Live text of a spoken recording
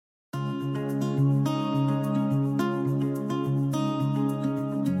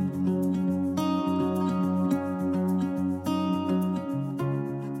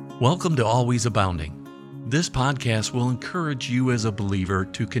Welcome to Always Abounding. This podcast will encourage you as a believer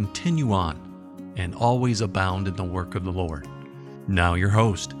to continue on and always abound in the work of the Lord. Now your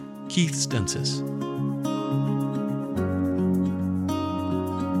host, Keith Stensis.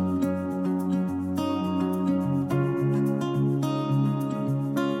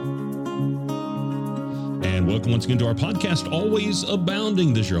 Welcome once again to our podcast, Always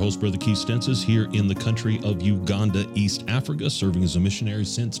Abounding. This is your host, Brother Keith Stensis, here in the country of Uganda, East Africa, serving as a missionary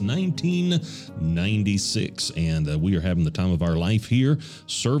since 1996. And we are having the time of our life here,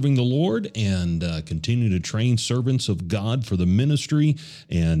 serving the Lord and continuing to train servants of God for the ministry.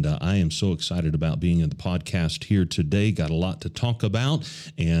 And I am so excited about being in the podcast here today. Got a lot to talk about.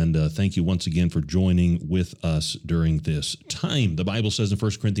 And thank you once again for joining with us during this time. The Bible says in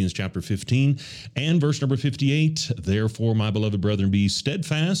 1 Corinthians chapter 15 and verse number 58, therefore, my beloved brethren, be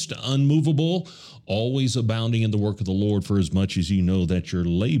steadfast, unmovable, always abounding in the work of the Lord, for as much as you know that your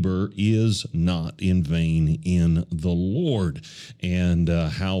labor is not in vain in the Lord. And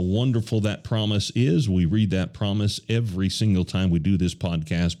how wonderful that promise is. We read that promise every single time we do this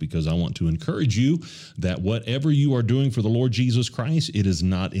podcast, because I want to encourage you that whatever you are doing for the Lord Jesus Christ, it is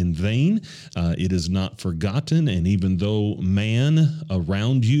not in vain. It is not forgotten. And even though man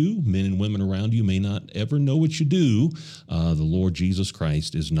around you, men and women around you, may not ever know what you do, the Lord Jesus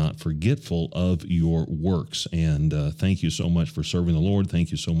Christ is not forgetful of your works. And thank you so much for serving the Lord.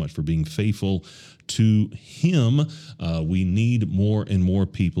 Thank you so much for being faithful to Him. We need more and more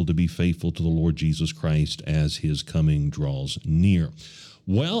people to be faithful to the Lord Jesus Christ as His coming draws near.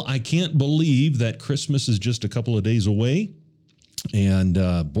 Well, I can't believe that Christmas is just a couple of days away. And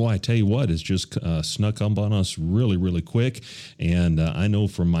boy, I tell you what, it's just snuck up on us really, really quick. And I know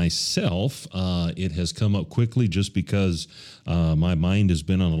for myself, it has come up quickly just because my mind has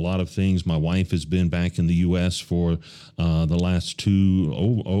been on a lot of things. My wife has been back in the U.S. for the last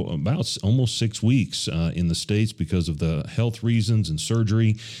about almost 6 weeks in the States because of the health reasons and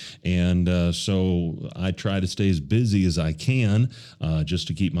surgery. And so I try to stay as busy as I can just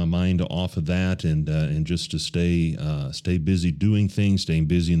to keep my mind off of that and just to stay busy doing things, staying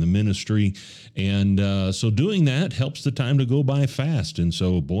busy in the ministry. And so doing that helps the time to go by fast. And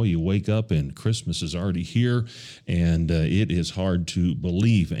so, boy, you wake up and Christmas is already here, and it is hard to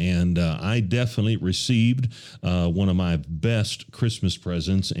believe. And I definitely received one of my best Christmas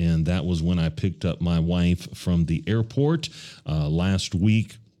presents, and that was when I picked up my wife from the airport last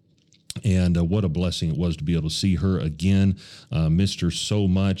week. And what a blessing it was to be able to see her again. Missed her so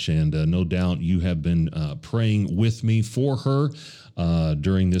much, and no doubt you have been praying with me for her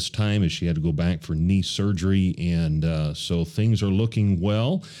during this time as she had to go back for knee surgery. And so things are looking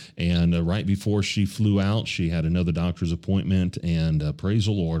well. And right before she flew out, she had another doctor's appointment. And praise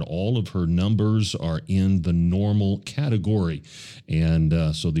the Lord, all of her numbers are in the normal category.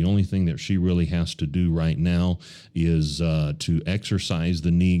 And so the only thing that she really has to do right now is to exercise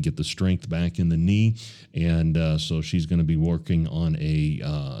the knee, get the strength back in the knee. And so she's going to be working on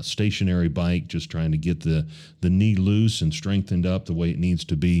a stationary bike, just trying to get the knee loose and strengthened up the way it needs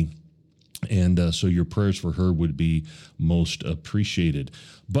to be. And so your prayers for her would be most appreciated.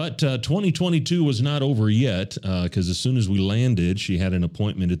 But 2022 was not over yet, because as soon as we landed, she had an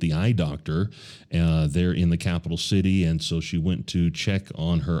appointment at the eye doctor there in the capital city. And so she went to check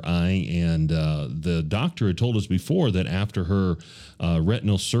on her eye. And the doctor had told us before that after her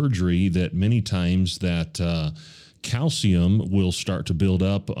retinal surgery, that many times that calcium will start to build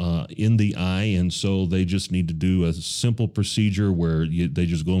up in the eye, and so they just need to do a simple procedure where they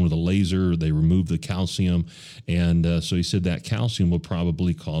just go in with a laser, they remove the calcium, and so he said that calcium will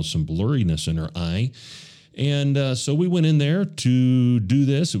probably cause some blurriness in her eye. And so we went in there to do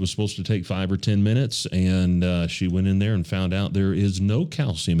this. It was supposed to take 5 or 10 minutes, and she went in there and found out there is no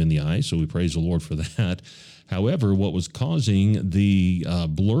calcium in the eye, so we praise the Lord for that. However, what was causing the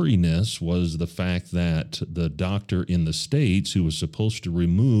blurriness was the fact that the doctor in the States, who was supposed to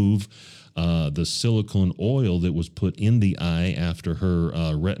remove the silicone oil that was put in the eye after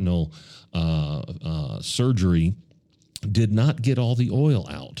her retinal surgery, did not get all the oil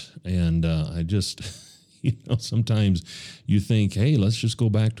out. And I just... sometimes you think, hey, let's just go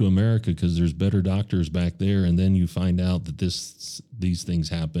back to America because there's better doctors back there. And then you find out that these things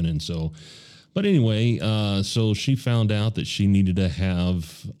happen. And so, but anyway, so she found out that she needed to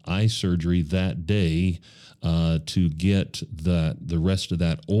have eye surgery that day to get the rest of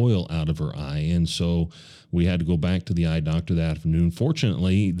that oil out of her eye. And so we had to go back to the eye doctor that afternoon.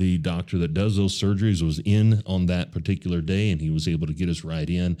 Fortunately, the doctor that does those surgeries was in on that particular day, and he was able to get us right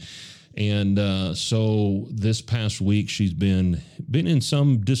in. And so this past week, she's been in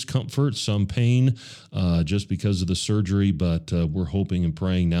some discomfort, some pain, just because of the surgery. But we're hoping and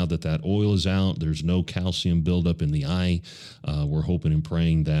praying now that oil is out. There's no calcium buildup in the eye. We're hoping and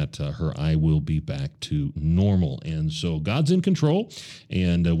praying that her eye will be back to normal. And so God's in control,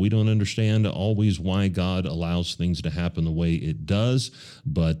 and we don't understand always why God allows things to happen the way it does,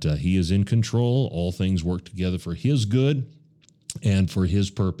 but He is in control. All things work together for His good and for His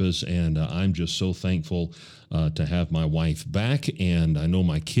purpose. And I'm just so thankful to have my wife back. And I know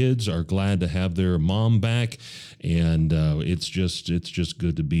my kids are glad to have their mom back. And it's just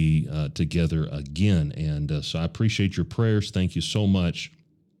good to be together again. And so I appreciate your prayers. Thank you so much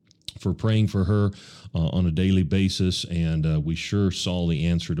for praying for her on a daily basis, and we sure saw the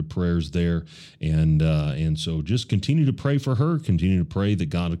answer to prayers there, and so just continue to pray for her, continue to pray that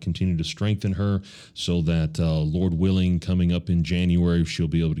God will continue to strengthen her, so that Lord willing, coming up in January, she'll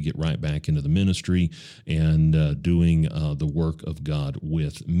be able to get right back into the ministry and doing the work of God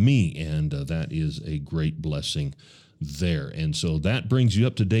with me, and that is a great blessing there. And so that brings you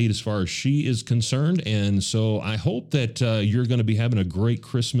up to date as far as she is concerned. And so I hope that you're going to be having a great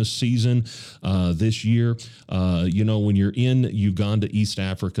Christmas season this year. When you're in Uganda, East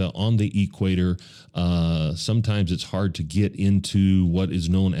Africa, on the equator, sometimes it's hard to get into what is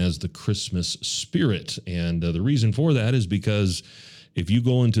known as the Christmas spirit. And the reason for that is because if you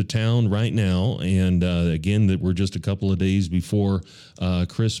go into town right now, and again, that we're just a couple of days before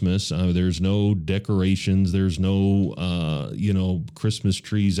Christmas, there's no decorations, there's no Christmas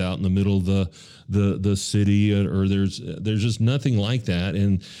trees out in the middle of the city, or there's just nothing like that.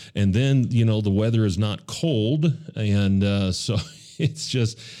 And then the weather is not cold, and so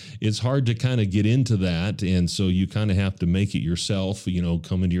it's hard to kind of get into that. And so you kind of have to make it yourself,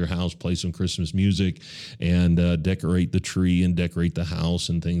 come into your house, play some Christmas music, and decorate the tree and decorate the house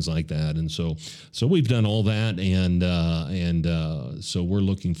and things like that. And so we've done all that. And so we're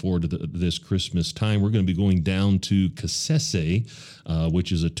looking forward to this Christmas time. We're going to be going down to Kasese,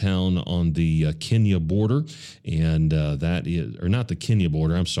 which is a town on the Kenya border. And that is, or not the Kenya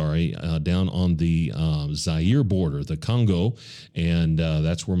border, I'm sorry, down on the Zaire border, the Congo. And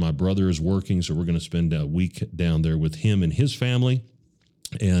that's where my brother is working, so we're going to spend a week down there with him and his family,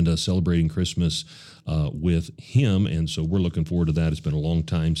 and celebrating Christmas with him. And so we're looking forward to that. It's been a long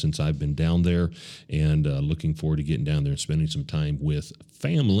time since I've been down there, and looking forward to getting down there and spending some time with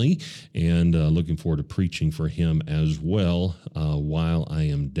family, and looking forward to preaching for him as well while I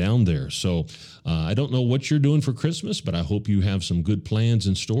am down there. So I don't know what you're doing for Christmas, but I hope you have some good plans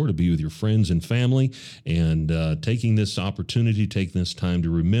in store to be with your friends and family, and taking this opportunity, taking this time to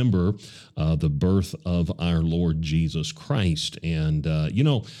remember the birth of our Lord Jesus Christ. And,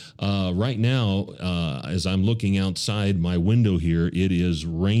 right now, as I'm looking outside my window here, it is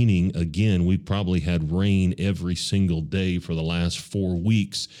raining again. We've probably had rain every single day for the last 4 weeks.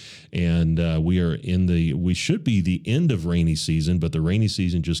 And we should be the end of rainy season, but the rainy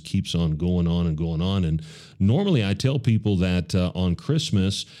season just keeps on going on and going on. And normally I tell people that on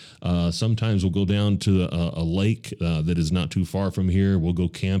Christmas, sometimes we'll go down to a lake that is not too far from here. We'll go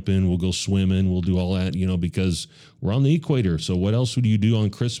camping, we'll go swimming, we'll do all that, because we're on the equator. So what else would you do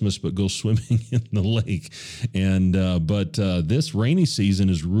on Christmas but go swimming in the lake? And but this rainy season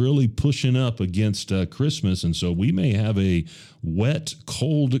is really pushing up against Christmas, and so we may have a wet,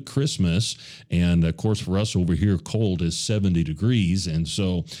 cold Christmas. And of course, for us over here, cold is 70 degrees. And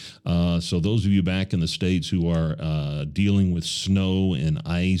so those of you back in the States who are dealing with snow and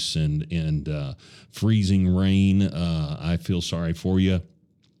ice and freezing rain, I feel sorry for you.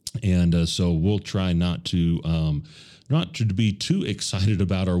 And so we'll try not to be too excited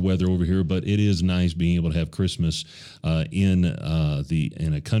about our weather over here, but it is nice being able to have Christmas in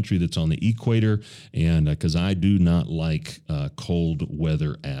a country that's on the equator, and because I do not like cold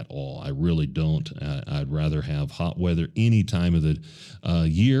weather at all. I really don't. I'd rather have hot weather any time of the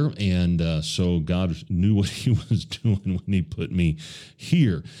year, and so God knew what He was doing when He put me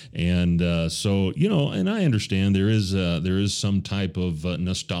here, and so and I understand there is some type of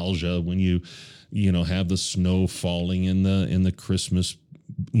nostalgia when you have the snow falling in the Christmas,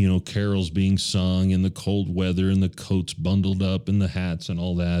 carols being sung and the cold weather and the coats bundled up and the hats and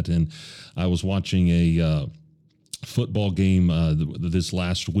all that. And I was watching a football game this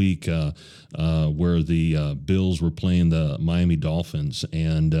last week where the Bills were playing the Miami Dolphins,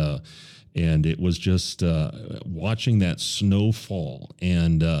 and it was just watching that snow fall,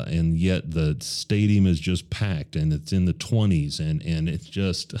 and yet the stadium is just packed, and it's in the 20s, and it's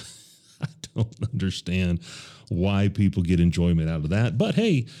just I don't understand why people get enjoyment out of that. But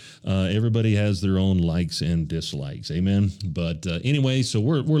hey, everybody has their own likes and dislikes. Amen. But anyway, so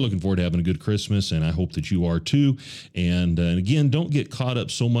we're looking forward to having a good Christmas, and I hope that you are too. And again, don't get caught up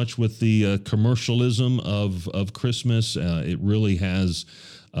so much with the commercialism of Christmas. It really has.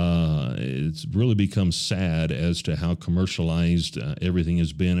 It's really become sad as to how commercialized everything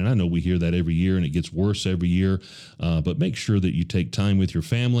has been. And I know we hear that every year, and it gets worse every year. But make sure that you take time with your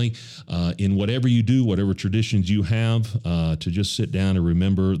family in whatever you do, whatever traditions you have, to just sit down and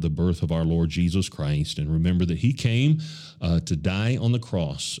remember the birth of our Lord Jesus Christ, and remember that he came to die on the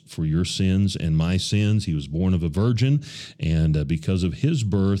cross for your sins and my sins. He was born of a virgin, and because of his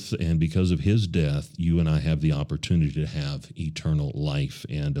birth and because of his death, you and I have the opportunity to have eternal life.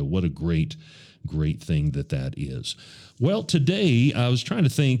 And what a great thing that is. Well, today I was trying to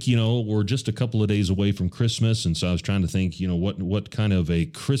think, we're just a couple of days away from Christmas, and so I was trying to think, what kind of a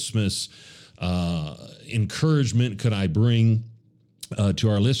Christmas encouragement could I bring to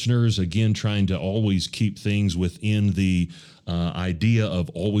our listeners, again, trying to always keep things within the idea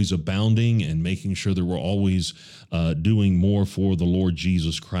of always abounding and making sure that we're always doing more for the Lord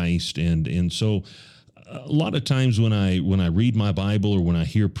Jesus Christ. And so a lot of times when I read my Bible or when I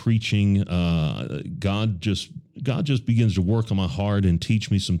hear preaching, God just begins to work on my heart and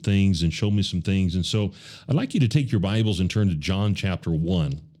teach me some things and show me some things. And so I'd like you to take your Bibles and turn to John chapter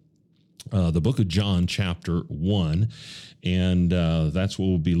 1. The book of John, chapter 1, and that's what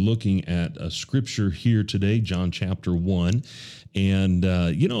we'll be looking at a scripture here today, John chapter 1. And,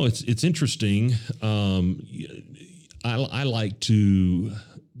 it's interesting. I like to,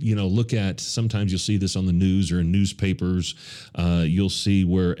 look at, sometimes you'll see this on the news or in newspapers. You'll see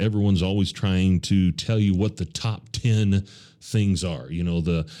where everyone's always trying to tell you what the top 10 things are,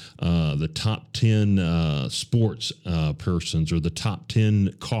 the top 10 sports persons, or the top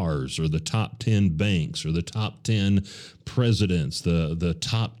 10 cars, or the top 10 banks, or the top 10 presidents, the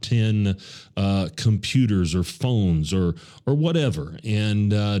top 10 computers or phones or whatever. And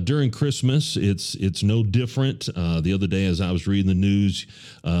during Christmas, it's no different. The other day, as I was reading the news,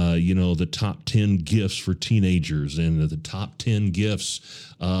 the top 10 gifts for teenagers, and the top 10 gifts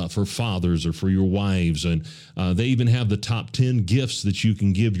for fathers or for your wives. And they even have the top 10 gifts that you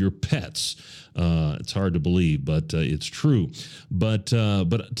can give your pets. It's hard to believe, but it's true. But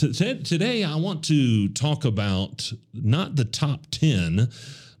today I want to talk about not the top 10,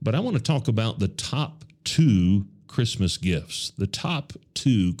 but I want to talk about the top 2 Christmas gifts, the top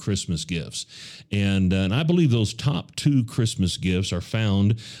 2 Christmas gifts. And I believe those top 2 Christmas gifts are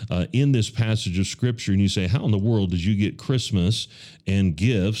found in this passage of Scripture. And you say, how in the world did you get Christmas and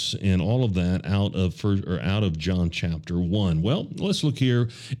gifts and all of that out of John chapter 1? Well, let's look here,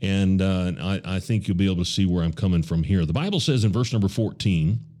 and I think you'll be able to see where I'm coming from here. The Bible says in verse number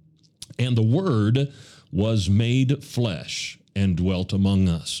 14, "And the Word was made flesh and dwelt among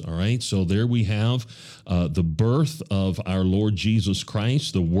us." All right, so there we have the birth of our Lord Jesus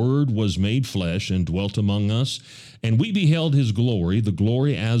Christ. The Word was made flesh and dwelt among us, and we beheld his glory, the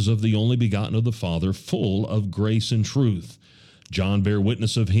glory as of the only begotten of the Father, full of grace and truth. John bare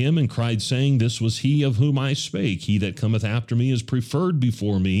witness of him and cried, saying, This was he of whom I spake. He that cometh after me is preferred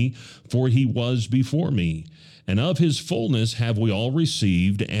before me, for he was before me. And of his fullness have we all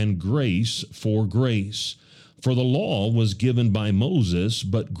received, and grace for grace. For the law was given by Moses,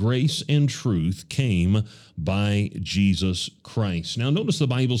 but grace and truth came by Jesus Christ. Now, notice the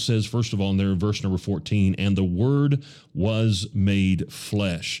Bible says, first of all, in there in verse number 14, "And the Word was made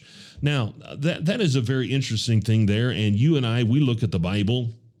flesh." Now, that is a very interesting thing there. And you and I, we look at the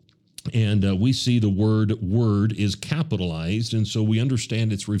Bible, and we see the word is capitalized, and so we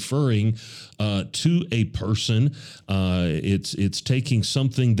understand it's referring to a person. It's taking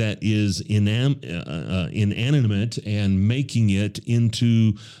something that is inanimate and making it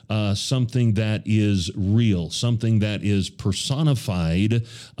into something that is real, something that is personified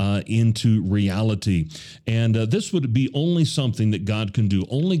into reality. And this would be only something that God can do.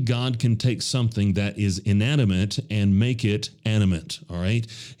 Only God can take something that is inanimate and make it animate. All right,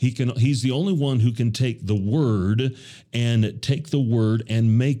 He's the only one who can take the word and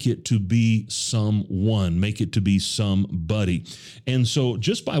make it to be someone, make it to be somebody. And so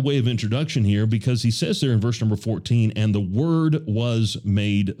just by way of introduction here, because he says there in verse number 14, "And the Word was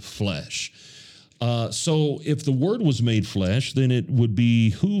made flesh." So if the Word was made flesh, then it would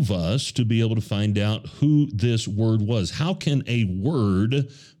behoove us to be able to find out who this Word was. How can a word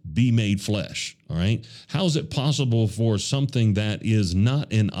be made flesh. All right. How is it possible for something that is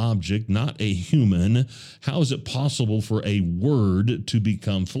not an object, not a human? How is it possible for a word to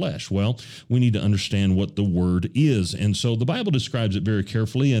become flesh? Well, we need to understand what the word is. And so the Bible describes it very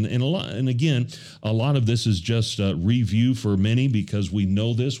carefully. And again, a lot of this is just a review for many because we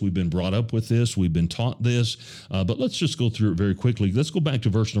know this. We've been brought up with this. We've been taught this. But let's just go through it very quickly. Let's go back to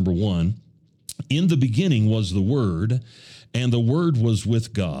verse number 1. In the beginning was the Word, and the Word was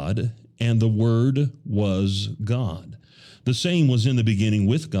with God, and the Word was God. The same was in the beginning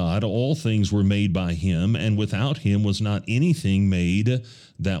with God. All things were made by him, and without him was not anything made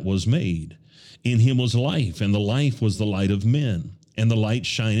that was made. In him was life, and the life was the light of men. And the light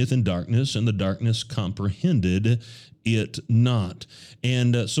shineth in darkness, and the darkness comprehended it not.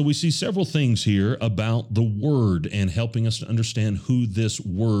 And so we see several things here about the Word and helping us to understand who this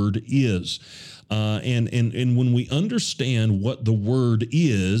Word is. And when we understand what the Word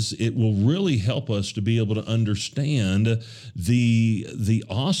is, it will really help us to be able to understand the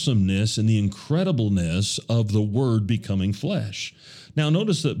awesomeness and the incredibleness of the Word becoming flesh. Now,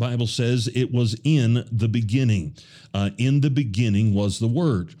 notice that the Bible says it was in the beginning. In the beginning was the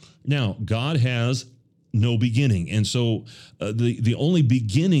Word. Now, God has no beginning. And so the only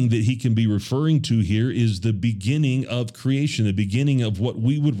beginning that he can be referring to here is the beginning of creation, the beginning of what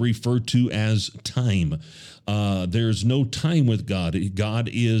we would refer to as time. There's no time with God. God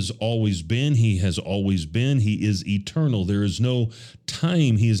is always been. He has always been. He is eternal. There is no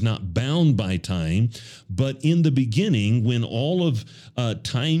time. He is not bound by time. But in the beginning, when all of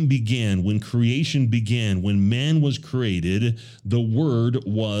time began, when creation began, when man was created, the Word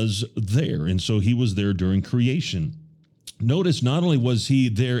was there. And so he was there during creation. Notice not only was he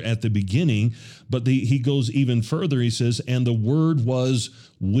there at the beginning, but he goes even further. He says, and the Word was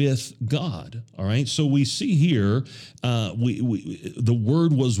with God. All right. So we see here, the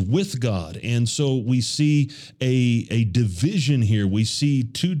Word was with God. And so we see a division here. We see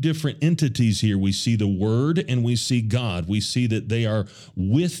two different entities here. We see the Word and we see God. We see that they are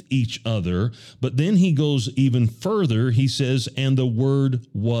with each other. But then he goes even further. He says, and the Word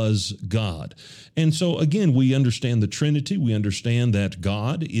was God. And so again, we understand the Trinity. We understand that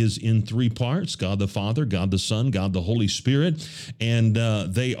God is in three parts: God the Father, God the Son, God the Holy Spirit. And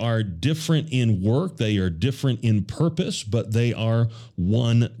they are different in work. They are different in purpose, but they are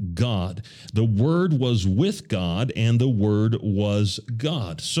one God. The Word was with God, and the Word was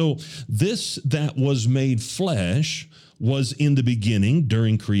God. So this that was made flesh was in the beginning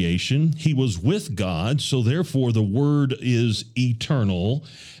during creation. He was with God, so therefore the Word is eternal.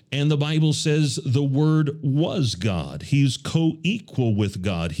 And the Bible says the Word was God. He's co-equal with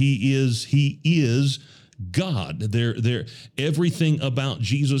God. He is God. Everything about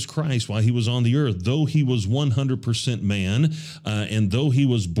Jesus Christ while he was on the earth, though he was 100% man, and though he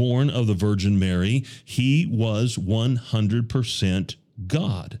was born of the Virgin Mary, he was 100%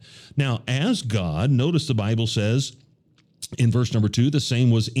 God. Now, as God, notice the Bible says, in verse number 2, the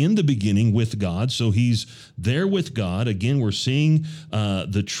same was in the beginning with God. So he's there with God. Again, we're seeing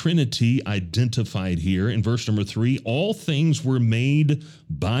the Trinity identified here. In verse number 3, all things were made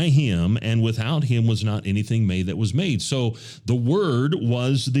by him, and without him was not anything made that was made. So the Word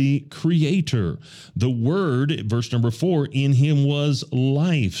was the creator. The Word, verse number 4, in him was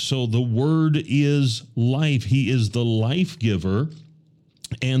life. So the Word is life. He is the life giver.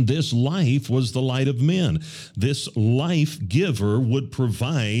 And this life was the light of men. This life giver would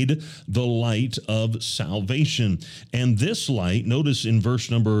provide the light of salvation. And this light, notice in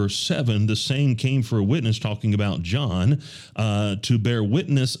verse number 7, the same came for a witness, talking about John, to bear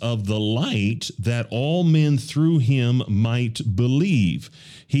witness of the light, that all men through him might believe.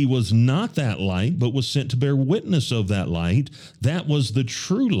 He was not that light, but was sent to bear witness of that light. That was the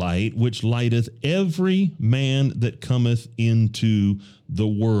true light, which lighteth every man that cometh into the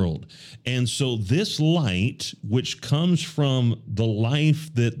world. And so this light, which comes from the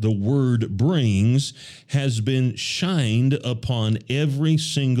life that the Word brings, has been shined upon every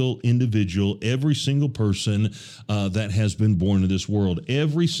single individual, every single person that has been born in this world.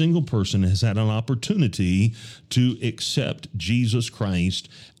 Every single person has had an opportunity to accept Jesus Christ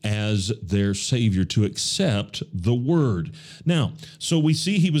as their Savior, to accept the Word. Now, so we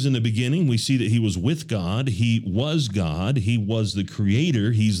see he was in the beginning. We see that he was with God. He was God. He was the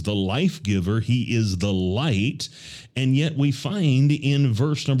creator. He's the life giver. He is the light. And yet we find in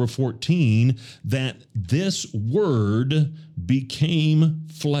verse number 14 that this Word became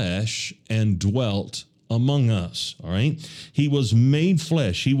flesh and dwelt among us, all right? He was made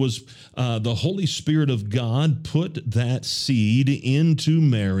flesh. He was, the Holy Spirit of God put that seed into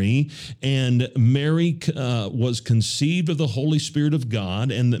Mary, and Mary was conceived of the Holy Spirit of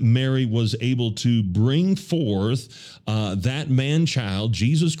God, and that Mary was able to bring forth that man-child,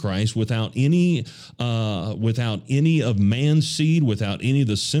 Jesus Christ, without any of man's seed, without any of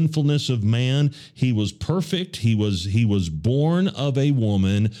the sinfulness of man. He was perfect. He was born of a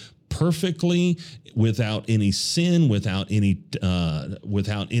woman perfectly, without any sin, without any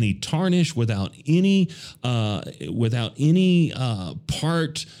tarnish, without any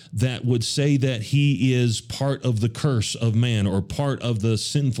part that would say that he is part of the curse of man or part of the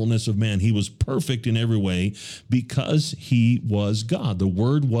sinfulness of man. He was perfect in every way because he was God. The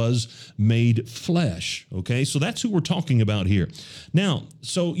Word was made flesh. Okay, so that's who we're talking about here. Now,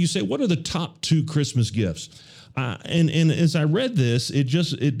 so you say, what are the top 2 Christmas gifts? And as I read this,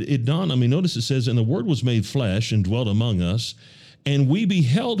 it dawned on me. Notice it says, "And the Word was made flesh and dwelt among us, and we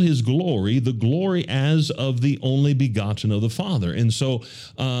beheld his glory, the glory as of the only begotten of the Father." And so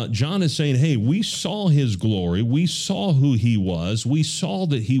John is saying, hey, we saw his glory. We saw who he was. We saw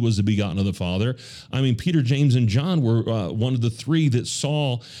that he was the begotten of the Father. I mean, Peter, James, and John were one of the 3 that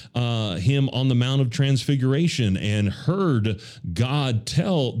saw him on the Mount of Transfiguration and heard God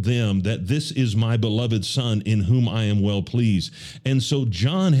tell them that this is my beloved Son in whom I am well pleased. And so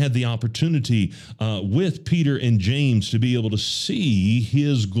John had the opportunity with Peter and James to be able to see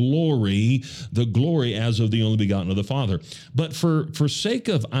his glory, the glory as of the only begotten of the Father. But for sake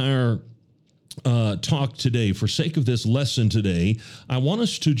of our talk today, for sake of this lesson today, I want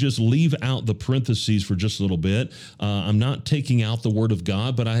us to just leave out the parentheses for just a little bit. I'm not taking out the Word of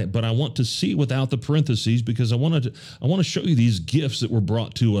God, but I want to see without the parentheses, because I want to show you these gifts that were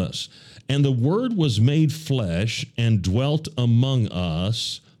brought to us. And the Word was made flesh and dwelt among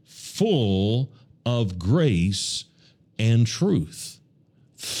us, full of grace and truth.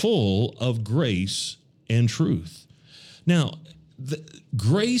 Full of grace and truth. Now, the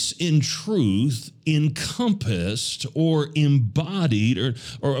grace and truth encompassed or embodied,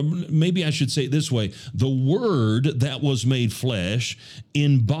 or maybe I should say it this way, the Word that was made flesh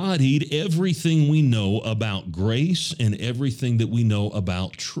embodied everything we know about grace and everything that we know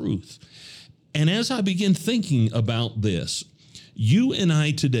about truth. And as I begin thinking about this, you and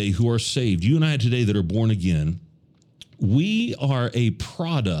I today who are saved, you and I today that are born again, we are a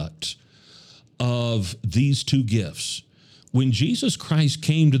product of these 2 gifts. When Jesus Christ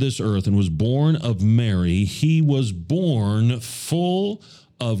came to this earth and was born of Mary, he was born full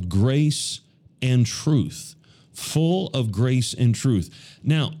of grace and truth. Full of grace and truth.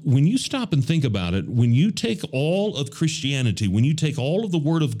 Now, when you stop and think about it, when you take all of Christianity, when you take all of the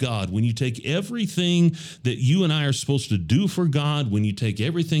Word of God, when you take everything that you and I are supposed to do for God, when you take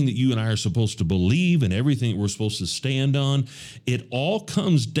everything that you and I are supposed to believe and everything that we're supposed to stand on, it all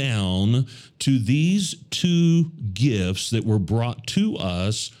comes down to these 2 gifts that were brought to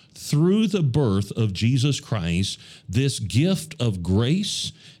us through the birth of Jesus Christ, this gift of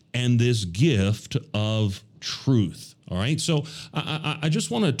grace and this gift of truth. All right. So I just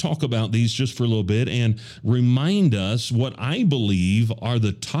want to talk about these just for a little bit and remind us what I believe are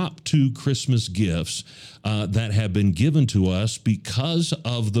the top 2 Christmas gifts that have been given to us because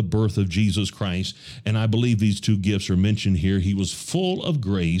of the birth of Jesus Christ. And I believe these 2 gifts are mentioned here. He was full of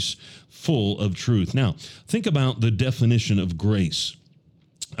grace, full of truth. Now, think about the definition of grace.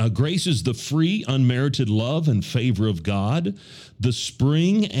 Grace is the free, unmerited love and favor of God, the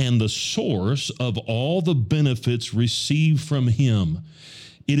spring and the source of all the benefits received from Him.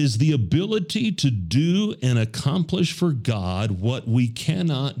 It is the ability to do and accomplish for God what we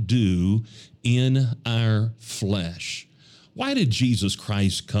cannot do in our flesh. Why did Jesus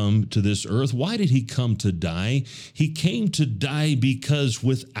Christ come to this earth? Why did He come to die? He came to die because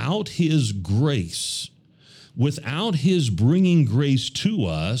without His grace, without His bringing grace to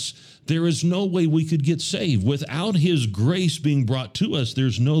us, there is no way we could get saved. Without His grace being brought to us,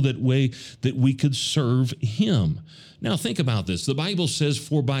 there's no way that we could serve Him. Now think about this. The Bible says,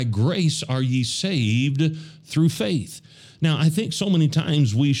 "For by grace are ye saved through faith." Now, I think so many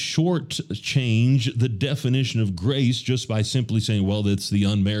times we shortchange the definition of grace just by simply saying, well, it's the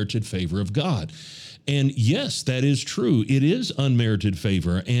unmerited favor of God. And yes, that is true. It is unmerited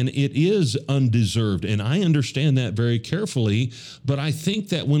favor and it is undeserved. And I understand that very carefully. But I think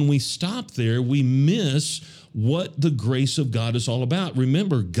that when we stop there, we miss what the grace of God is all about.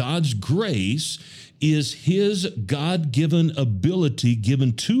 Remember, God's grace is his God-given ability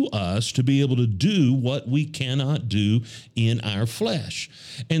given to us to be able to do what we cannot do in our flesh.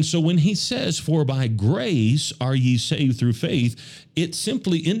 And so when he says, "For by grace are ye saved through faith," it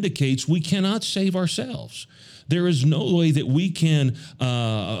simply indicates we cannot save ourselves. There is no way that we can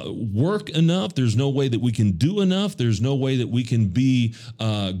work enough. There's no way that we can do enough. There's no way that we can be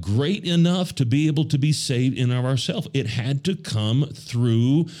great enough to be able to be saved in of ourselves. It had to come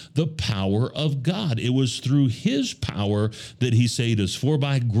through the power of God. It was through his power that he saved us. For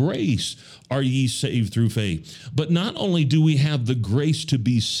by grace are ye saved through faith. But not only do we have the grace to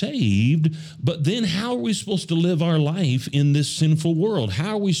be saved, but then how are we supposed to live our life in this sinful world?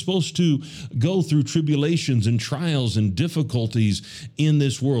 How are we supposed to go through tribulations and trials and difficulties in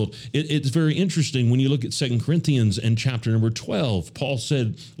this world? It's very interesting when you look at 2 Corinthians and chapter number 12. Paul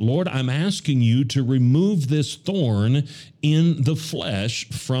said, "Lord, I'm asking you to remove this thorn in the flesh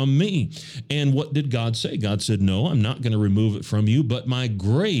from me." And what did God say? God said, "No, I'm not going to remove it from you, but my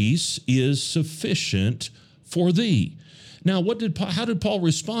grace is sufficient for thee." Now, how did Paul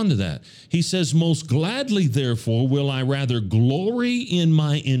respond to that? He says, "Most gladly, therefore, will I rather glory in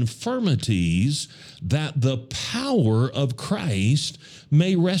my infirmities, that the power of Christ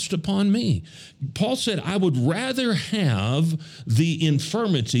may rest upon me." Paul said, I would rather have the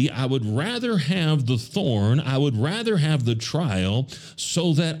infirmity, I would rather have the thorn, I would rather have the trial,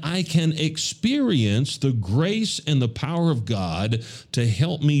 so that I can experience the grace and the power of God to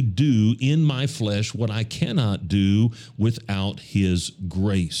help me do in my flesh what I cannot do without his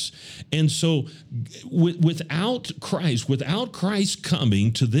grace. And so without Christ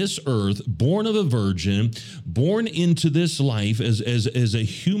coming to this earth, born of a virgin, born into this life as a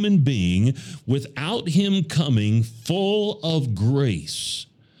human being, without him coming full of grace,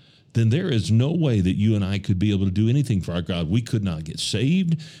 then there is no way that you and I could be able to do anything for our God. We could not get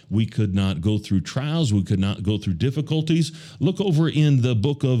saved. We could not go through trials. We could not go through difficulties. Look over in the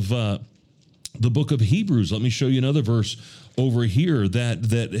book of Hebrews. Let me show you another verse over here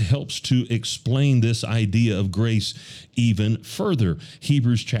that helps to explain this idea of grace even further.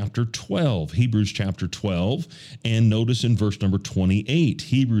 Hebrews chapter 12, and notice in verse number 28,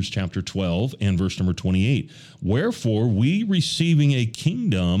 Hebrews chapter 12 and verse number 28. "Wherefore we, receiving a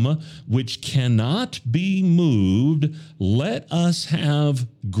kingdom which cannot be moved, let us have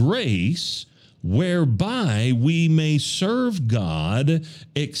grace, whereby we may serve God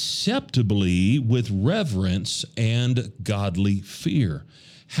acceptably with reverence and godly fear."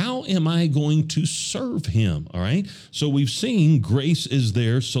 How am I going to serve him? All right. So we've seen grace is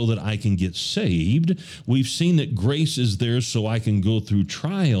there so that I can get saved. We've seen that grace is there so I can go through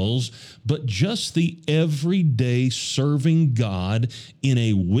trials, but just the everyday serving God in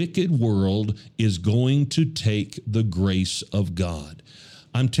a wicked world is going to take the grace of God.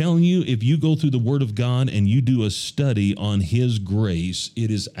 I'm telling you, if you go through the Word of God and you do a study on His grace, it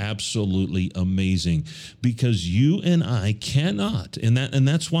is absolutely amazing, because you and I cannot. And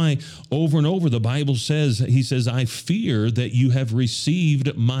that's why over and over the Bible says, He says, "I fear that you have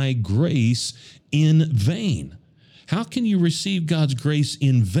received my grace in vain." How can you receive God's grace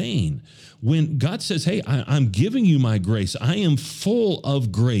in vain? When God says, "Hey, I'm giving you my grace. I am full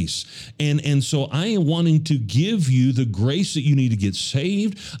of grace. And so I am wanting to give you the grace that you need to get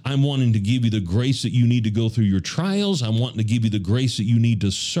saved. I'm wanting to give you the grace that you need to go through your trials. I'm wanting to give you the grace that you need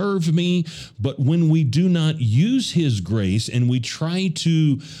to serve me." But when we do not use His grace and we try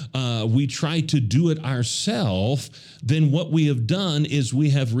to do it ourselves, then what we have done is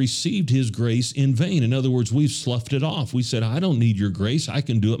we have received His grace in vain. In other words, we've sloughed it off. We said, "I don't need your grace. I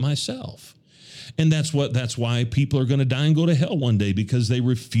can do it myself." And that's why people are going to die and go to hell one day, because they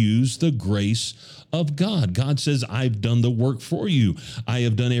refuse the grace of God. God says, "I've done the work for you. I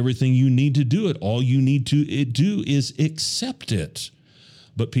have done everything you need to do it. All you need to do is accept it."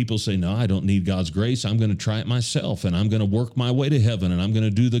 But people say, "No, I don't need God's grace. I'm going to try it myself, and I'm going to work my way to heaven, and I'm going to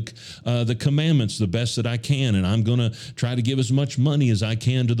do the commandments the best that I can, and I'm going to try to give as much money as I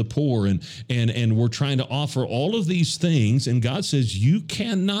can to the poor." And we're trying to offer all of these things, and God says, "You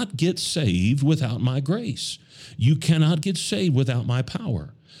cannot get saved without my grace. You cannot get saved without my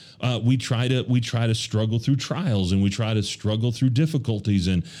power." We try to struggle through trials, and we try to struggle through difficulties,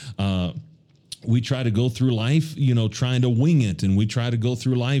 and we try to go through life, trying to wing it, and we try to go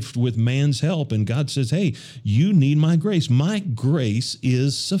through life with man's help. And God says, "Hey, you need my grace. My grace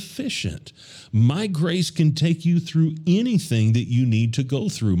is sufficient. My grace can take you through anything that you need to go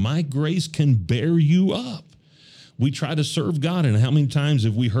through. My grace can bear you up." we try to serve God. And how many times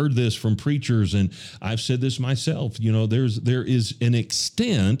have we heard this from preachers? And I've said this myself, there is an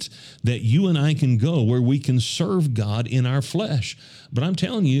extent that you and I can go where we can serve God in our flesh. But I'm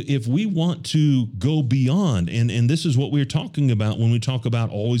telling you, if we want to go beyond, and this is what we're talking about when we talk about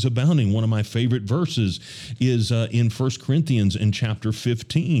always abounding. One of my favorite verses is in 1 Corinthians in chapter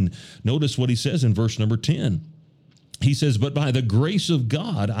 15. Notice what he says in verse number 10. He says, but by the grace of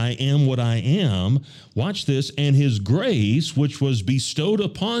God, I am what I am. Watch this. And his grace, which was bestowed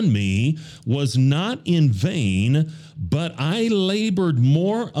upon me, was not in vain, but I labored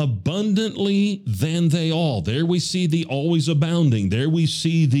more abundantly than they all. There we see the always abounding. There we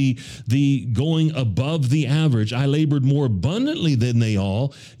see the going above the average. I labored more abundantly than they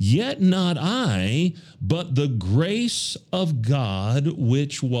all, yet not I, but the grace of God,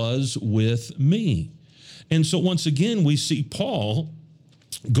 which was with me. And so once again, we see Paul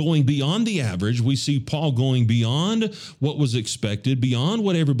going beyond the average. We see Paul going beyond what was expected, beyond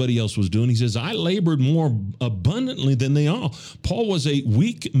what everybody else was doing. He says, I labored more abundantly than they all. Paul was a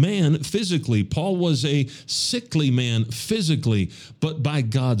weak man physically. Paul was a sickly man physically. But by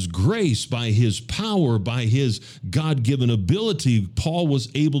God's grace, by his power, by his God-given ability, Paul was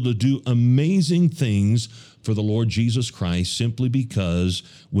able to do amazing things for the Lord Jesus Christ, simply because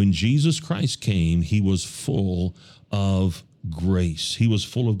when Jesus Christ came, he was full of grace. He was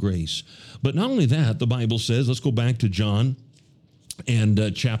full of grace. But not only that, the Bible says, let's go back to John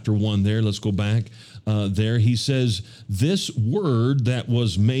and chapter 1 there. Let's go back there. He says, this word that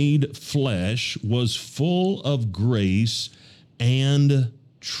was made flesh was full of grace and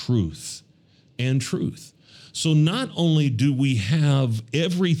truth. And truth. So not only do we have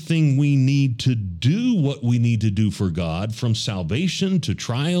everything we need to do what we need to do for God, from salvation to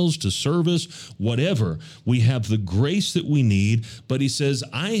trials to service, whatever, we have the grace that we need. But he says,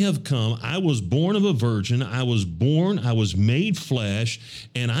 I have come, I was born of a virgin, I was made flesh,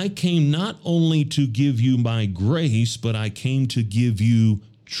 and I came not only to give you my grace, but I came to give you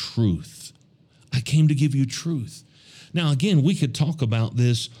truth. I came to give you truth. Now, again, we could talk about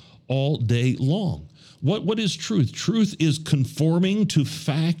this all day long. What is truth? Truth is conforming to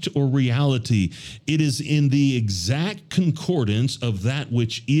fact or reality. It is in the exact concordance of that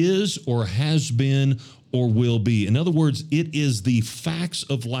which is or has been or will be. In other words, it is the facts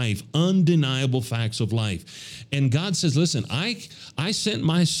of life, undeniable facts of life. And God says, listen, I sent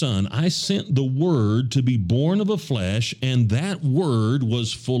my son, I sent the word to be born of a flesh, and that word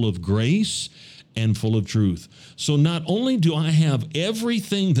was full of grace and full of truth. So not only do I have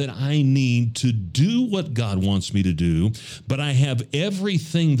everything that I need to do what God wants me to do, but I have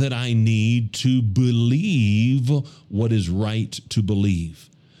everything that I need to believe what is right to believe.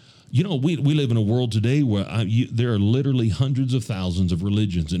 You know, we live in a world today where there are literally hundreds of thousands of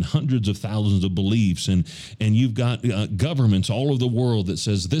religions and hundreds of thousands of beliefs, and you've got governments all over the world that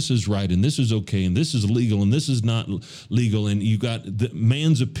says this is right and this is okay and this is legal and this is not legal, and you've got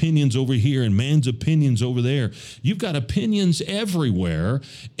man's opinions over here and man's opinions over there. You've got opinions everywhere,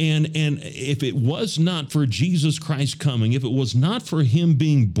 and if it was not for Jesus Christ coming, if it was not for him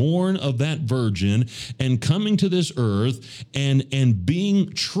being born of that virgin and coming to this earth and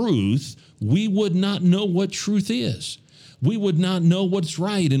being true, we would not know what truth is. We would not know what's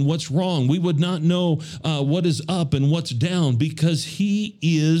right and what's wrong. We would not know what is up and what's down, because he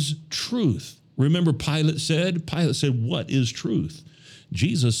is truth. Remember, Pilate said, what is truth?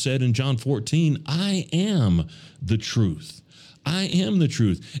 Jesus said in John 14, I am the truth. I am the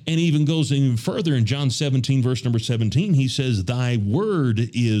truth. And even goes even further in John 17, verse number 17, he says, thy word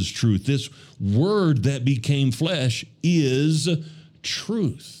is truth. This word that became flesh is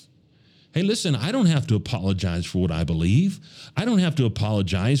truth. Hey, listen, I don't have to apologize for what I believe. I don't have to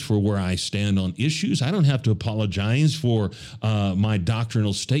apologize for where I stand on issues. I don't have to apologize for my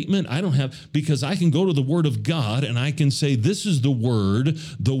doctrinal statement. Because I can go to the Word of God and I can say, this is the Word.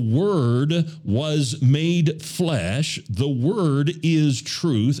 The Word was made flesh. The Word is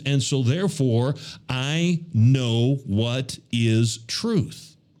truth. And so therefore, I know what is truth.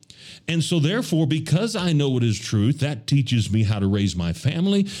 And so therefore, because I know what is truth, that teaches me how to raise my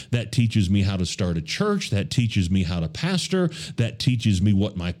family. That teaches me how to start a church. That teaches me how to pastor. That teaches me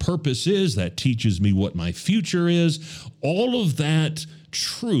what my purpose is. That teaches me what my future is. All of that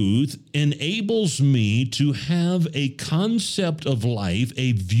truth enables me to have a concept of life,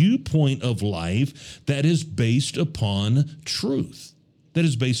 a viewpoint of life that is based upon truth. That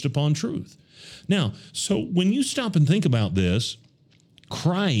is based upon truth. Now, so when you stop and think about this,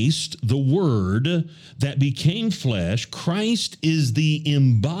 Christ, the Word that became flesh, Christ is the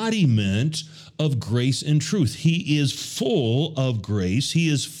embodiment of grace and truth. He is full of grace. He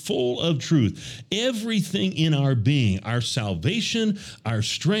is full of truth. Everything in our being, our salvation, our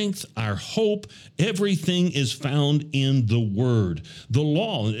strength, our hope, everything is found in the Word. The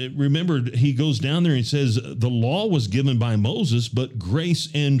law, remember, he goes down there and says, the law was given by Moses, but grace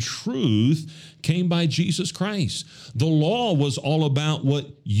and truth came by Jesus Christ. The law was all about what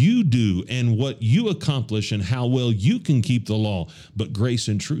you do and what you accomplish and how well you can keep the law. But grace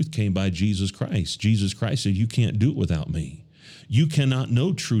and truth came by Jesus Christ. Jesus Christ said, you can't do it without me. You cannot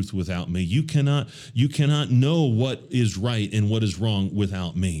know truth without me. You cannot know what is right and what is wrong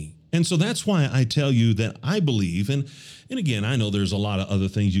without me. And so that's why I tell you that I believe, and again, I know there's a lot of other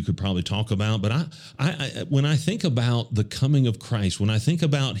things you could probably talk about, but I when I think about the coming of Christ, when I think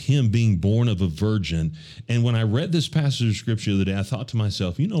about him being born of a virgin, and when I read this passage of scripture the other day, I thought to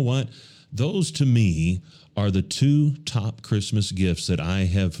myself, you know what? Those to me are the two top Christmas gifts that I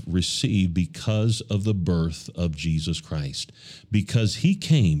have received because of the birth of Jesus Christ. Because he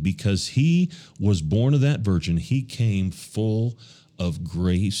came, because he was born of that virgin, he came full of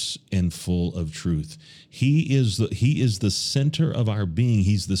grace and full of truth. He is the center of our being.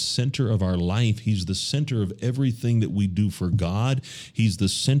 He's the center of our life. He's the center of everything that we do for God. He's the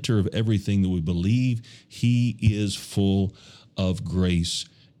center of everything that we believe. He is full of grace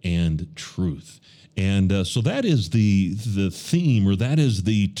and truth. And so that is the theme, or that is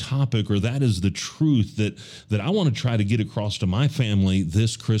the topic, or that is the truth that I want to try to get across to my family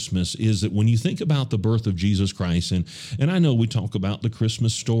this Christmas, is that when you think about the birth of Jesus Christ, and I know we talk about the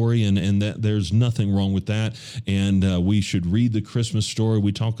Christmas story, and that there's nothing wrong with that, and we should read the Christmas story.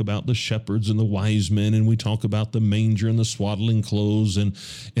 We talk about the shepherds and the wise men, and we talk about the manger and the swaddling clothes and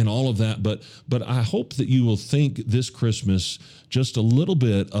all of that. But I hope that you will think this Christmas just a little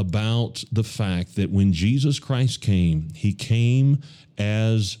bit about the fact that when Jesus Christ came, he came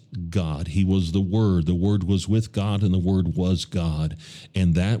as God. He was the Word. The Word was with God, and the Word was God.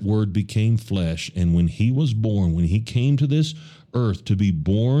 And that Word became flesh. And when he was born, when he came to this earth to be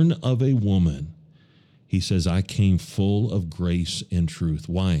born of a woman, he says, I came full of grace and truth.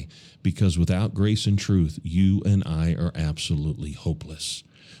 Why? Because without grace and truth, you and I are absolutely hopeless.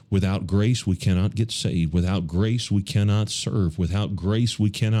 Without grace, we cannot get saved. Without grace, we cannot serve. Without grace, we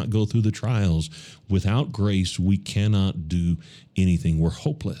cannot go through the trials. Without grace, we cannot do anything. We're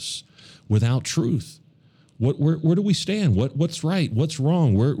hopeless. Without truth, where do we stand? What's right? What's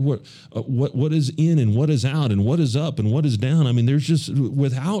wrong? What is in and what is out, and what is up and what is down? I mean, there's just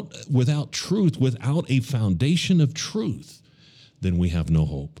without truth, without a foundation of truth, then we have no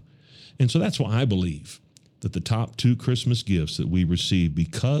hope. And so that's why I believe that the top two Christmas gifts that we received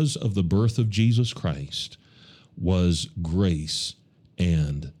because of the birth of Jesus Christ was grace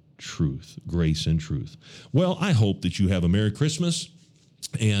and truth. Grace and truth. Well, I hope that you have a Merry Christmas.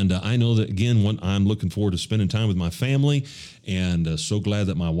 And I know that, again, I'm looking forward to spending time with my family, and so glad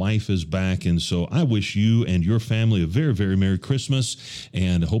that my wife is back. And so I wish you and your family a very, very Merry Christmas,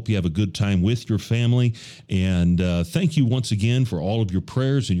 and I hope you have a good time with your family. And thank you once again for all of your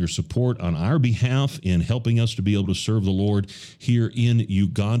prayers and your support on our behalf in helping us to be able to serve the Lord here in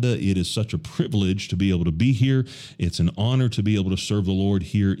Uganda. It is such a privilege to be able to be here. It's an honor to be able to serve the Lord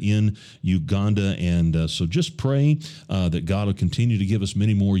here in Uganda. And so just pray that God will continue to give us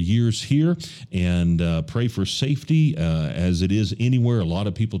many more years here, and pray for safety as it is anywhere. A lot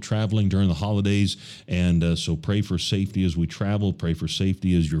of people traveling during the holidays, and so pray for safety as we travel. Pray for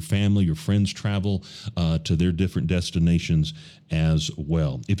safety as your family, your friends travel to their different destinations as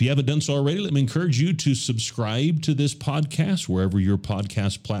well. If you haven't done so already, let me encourage you to subscribe to this podcast wherever your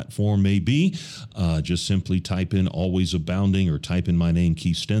podcast platform may be. Just simply type in Always Abounding, or type in my name,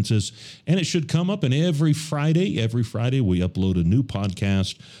 Keith Stensis, and it should come up. And every Friday we upload a new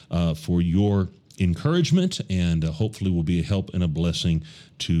podcast for your encouragement, and hopefully will be a help and a blessing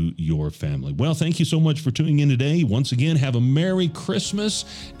to your family. Well, thank you so much for tuning in today. Once again, have a Merry Christmas,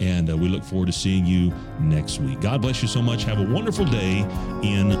 and we look forward to seeing you next week. God bless you so much. Have a wonderful day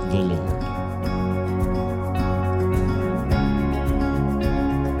in the Lord.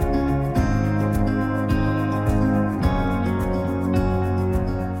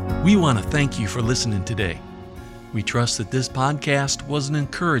 We want to thank you for listening today. We trust that this podcast was an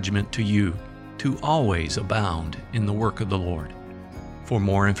encouragement to you to always abound in the work of the Lord. For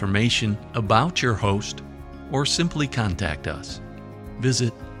more information about your host, or simply contact us,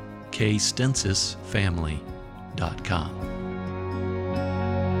 visit kstensisfamily.com.